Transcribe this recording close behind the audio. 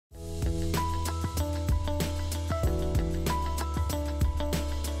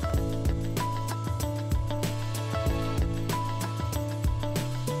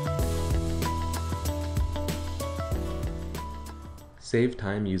Save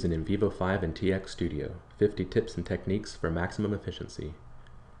time using Invivo5 and Tx STUDIO, 50 tips and techniques for maximum efficiency.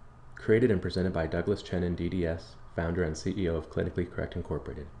 Created and presented by Douglas Chen, DDS, founder and CEO of Clinically Correct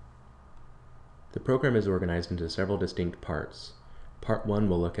Incorporated. The program is organized into several distinct parts. Part 1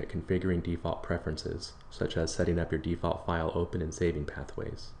 will look at configuring default preferences, such as setting up your default file open and saving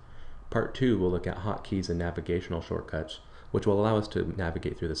pathways. Part 2 will look at hotkeys and navigational shortcuts, which will allow us to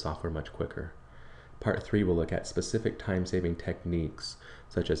navigate through the software much quicker. Part 3 will look at specific time-saving techniques,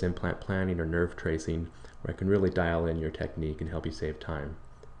 such as implant planning or nerve tracing, where I can really dial in your technique and help you save time.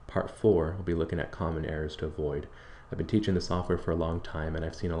 Part 4 will be looking at common errors to avoid. I've been teaching the software for a long time, and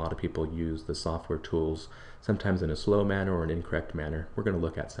I've seen a lot of people use the software tools, sometimes in a slow manner or an incorrect manner. We're going to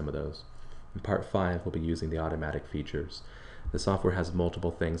look at some of those. In Part 5, we'll be using the automatic features. The software has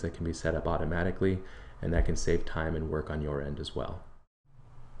multiple things that can be set up automatically, and that can save time and work on your end as well.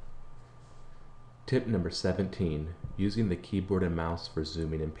 Tip number 17, using the keyboard and mouse for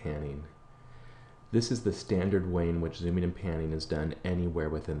zooming and panning. This is the standard way in which zooming and panning is done anywhere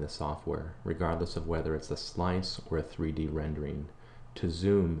within the software, regardless of whether it's a slice or a 3D rendering. To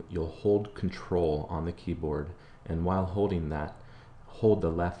zoom, you'll hold Control on the keyboard, and while holding that, hold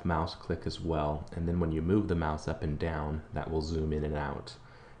the left mouse click as well, and then when you move the mouse up and down, that will zoom in and out.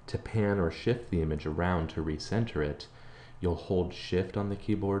 To pan or shift the image around to recenter it, you'll hold Shift on the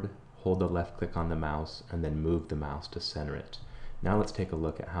keyboard, hold the left click on the mouse, and then move the mouse to center it. Now let's take a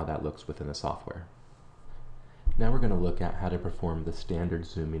look at how that looks within the software. Now we're going to look at how to perform the standard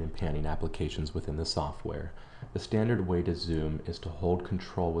zooming and panning applications within the software. The standard way to zoom is to hold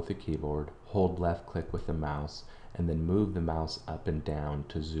Control with the keyboard, hold left click with the mouse, and then move the mouse up and down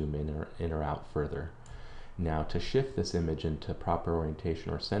to zoom in or out further. Now to shift this image into proper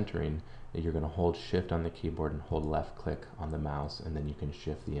orientation or centering, you're going to hold Shift on the keyboard and hold left click on the mouse, and then you can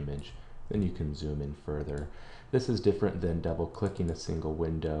shift the image. Then you can zoom in further. This is different than double clicking a single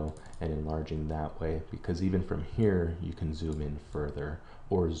window and enlarging that way, because even from here you can zoom in further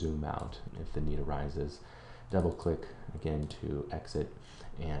or zoom out if the need arises. Double click again to exit,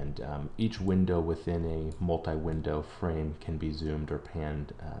 and each window within a multi-window frame can be zoomed or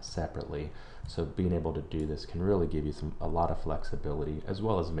panned separately. So being able to do this can really give you a lot of flexibility, as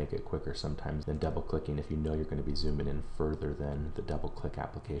well as make it quicker sometimes than double clicking if you know you're going to be zooming in further than the double click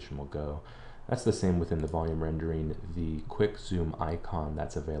application will go. That's the same within the volume rendering. The quick zoom icon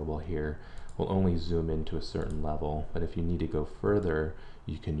that's available here will only zoom into a certain level, but if you need to go further,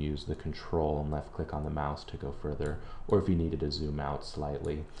 you can use the Control and left click on the mouse to go further, or if you needed to zoom out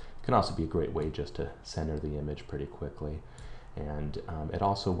slightly. It can also be a great way just to center the image pretty quickly. And it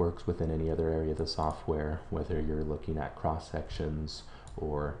also works within any other area of the software, whether you're looking at cross sections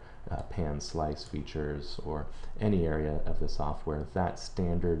or pan slice features or any area of the software. That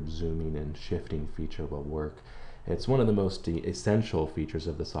standard zooming and shifting feature will work. It's one of the most essential features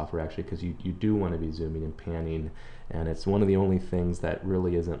of the software, actually, because you do want to be zooming and panning, and it's one of the only things that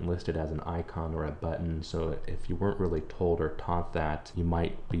really isn't listed as an icon or a button. So if you weren't really told or taught that, you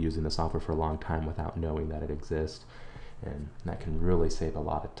might be using the software for a long time without knowing that it exists. And that can really save a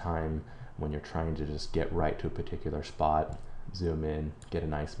lot of time when you're trying to just get right to a particular spot, zoom in, get a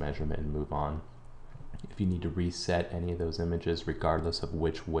nice measurement, and move on. If you need to reset any of those images, regardless of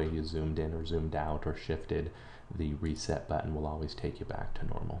which way you zoomed in or zoomed out or shifted, the reset button will always take you back to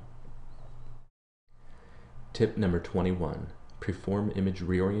normal. Tip number 21, perform image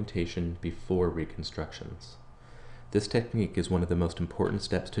reorientation before reconstructions. This technique is one of the most important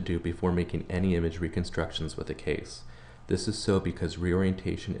steps to do before making any image reconstructions with a case. This is so because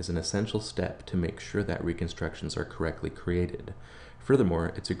reorientation is an essential step to make sure that reconstructions are correctly created.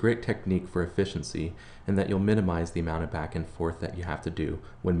 Furthermore, it's a great technique for efficiency in that you'll minimize the amount of back and forth that you have to do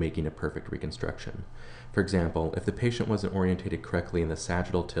when making a perfect reconstruction. For example, if the patient wasn't orientated correctly in the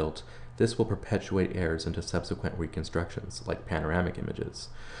sagittal tilt, this will perpetuate errors into subsequent reconstructions, like panoramic images.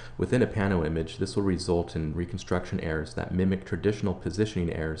 Within a pano image, this will result in reconstruction errors that mimic traditional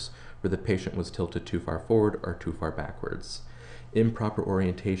positioning errors where the patient was tilted too far forward or too far backwards. Improper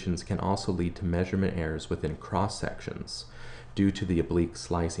orientations can also lead to measurement errors within cross sections due to the oblique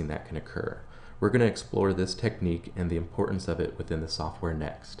slicing that can occur. We're going to explore this technique and the importance of it within the software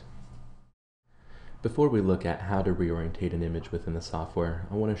next. Before we look at how to reorientate an image within the software,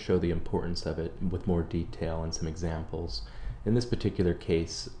 I want to show the importance of it with more detail and some examples. In this particular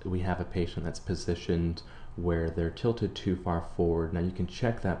case, we have a patient that's positioned where they're tilted too far forward. Now you can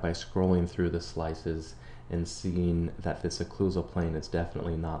check that by scrolling through the slices and seeing that this occlusal plane is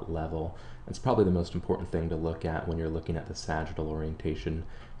definitely not level. It's probably the most important thing to look at when you're looking at the sagittal orientation,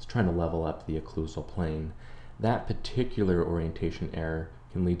 is trying to level up the occlusal plane. That particular orientation error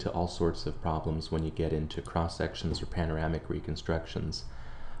can lead to all sorts of problems when you get into cross sections or panoramic reconstructions.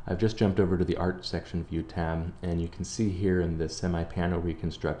 I've just jumped over to the Art Section View tab, and you can see here in the semi-pano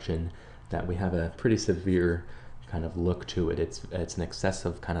reconstruction that we have a pretty severe kind of look to it. It's an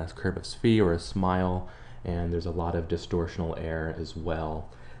excessive kind of curve of sphere or a smile, and there's a lot of distortional error as well.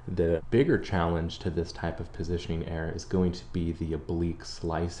 The bigger challenge to this type of positioning error is going to be the oblique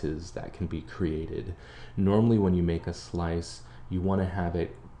slices that can be created. Normally when you make a slice, you want to have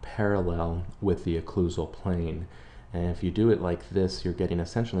it parallel with the occlusal plane. And if you do it like this, you're getting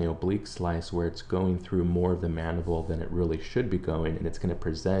essentially an oblique slice where it's going through more of the mandible than it really should be going, and it's going to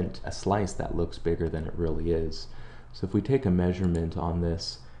present a slice that looks bigger than it really is. So if we take a measurement on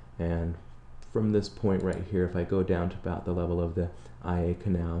this, and from this point right here, if I go down to about the level of the IA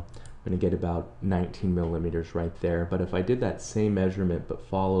canal, I'm going to get about 19 millimeters right there. But if I did that same measurement but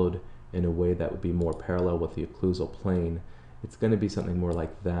followed in a way that would be more parallel with the occlusal plane, it's going to be something more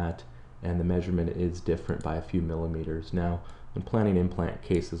like that, and the measurement is different by a few millimeters. Now, when planning implant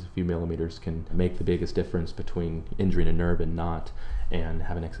cases, a few millimeters can make the biggest difference between injuring a nerve and not, and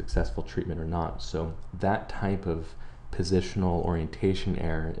having a successful treatment or not. So that type of positional orientation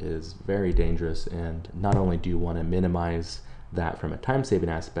error is very dangerous, and not only do you want to minimize that from a time-saving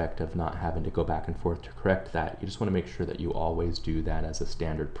aspect of not having to go back and forth to correct that, you just want to make sure that you always do that as a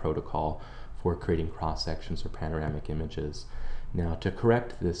standard protocol for creating cross-sections or panoramic images. Now, to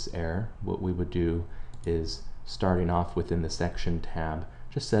correct this error, what we would do is, starting off within the section tab,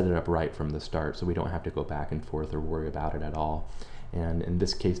 just set it up right from the start so we don't have to go back and forth or worry about it at all. And in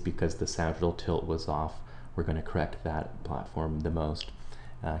this case, because the sagittal tilt was off, we're going to correct that platform the most.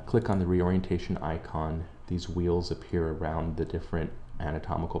 Click on the reorientation icon. These wheels appear around the different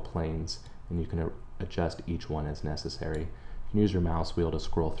anatomical planes, and you can adjust each one as necessary. You can use your mouse wheel to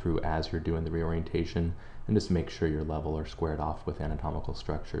scroll through as you're doing the reorientation, and just make sure you're level or squared off with anatomical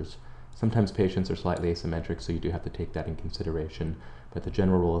structures. Sometimes patients are slightly asymmetric, so you do have to take that in consideration, but the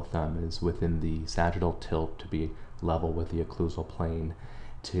general rule of thumb is within the sagittal tilt to be level with the occlusal plane,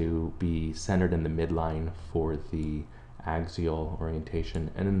 to be centered in the midline for the axial orientation,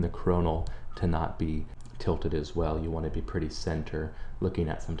 and in the coronal to not be tilted as well. You want to be pretty center. Looking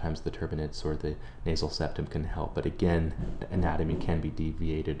at sometimes the turbinates or the nasal septum can help, but again, anatomy can be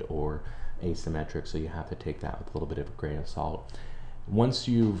deviated or asymmetric, so you have to take that with a little bit of a grain of salt. Once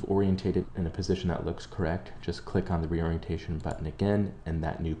you've orientated in a position that looks correct, just click on the reorientation button again, and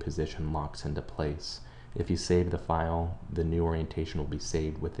that new position locks into place. If you save the file, the new orientation will be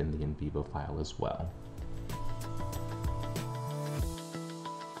saved within the Invivo file as well.